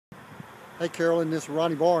Hey Carolyn, this is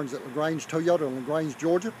Ronnie Barnes at Lagrange Toyota in Lagrange,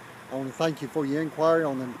 Georgia. I want to thank you for your inquiry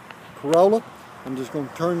on the Corolla. I'm just going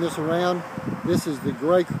to turn this around. This is the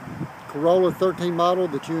gray Corolla 13 model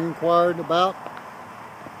that you inquired about.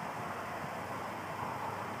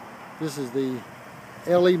 This is the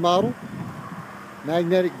LE model,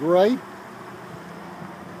 magnetic gray.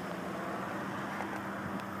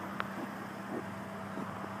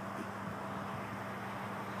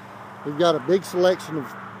 We've got a big selection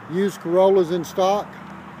of used Corollas in stock.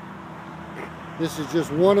 This is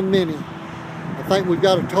just one of many. I think we've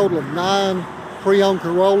got a total of 9 pre-owned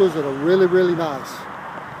Corollas that are really, really nice.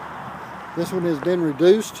 This one has been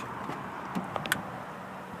reduced.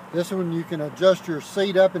 This one you can adjust your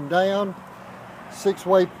seat up and down.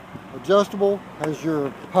 6-way adjustable. Has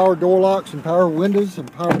your power door locks and power windows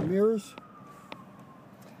and power mirrors.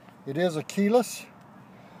 It is a keyless.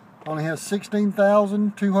 Only has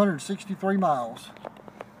 16,263 miles.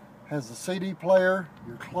 Has the CD player,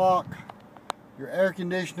 your clock, your air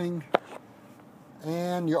conditioning,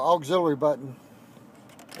 and your auxiliary button,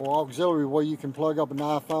 or auxiliary where you can plug up an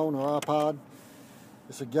iPhone or iPod.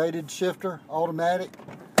 It's a gated shifter, automatic.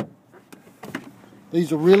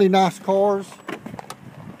 These are really nice cars.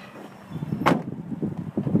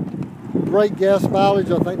 Great gas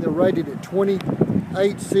mileage. I think they're rated at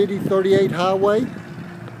 28 city, 38 highway.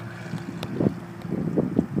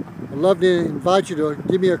 I'd love to invite you to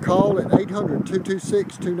give me a call at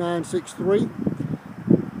 800-226-2963.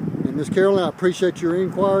 And Miss Carolyn, I appreciate your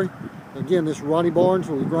inquiry. Again, this is Ronnie Barnes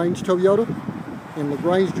with Lagrange Toyota in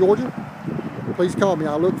Lagrange, Georgia. Please call me.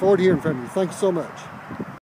 I look forward to hearing from you. Thank you so much.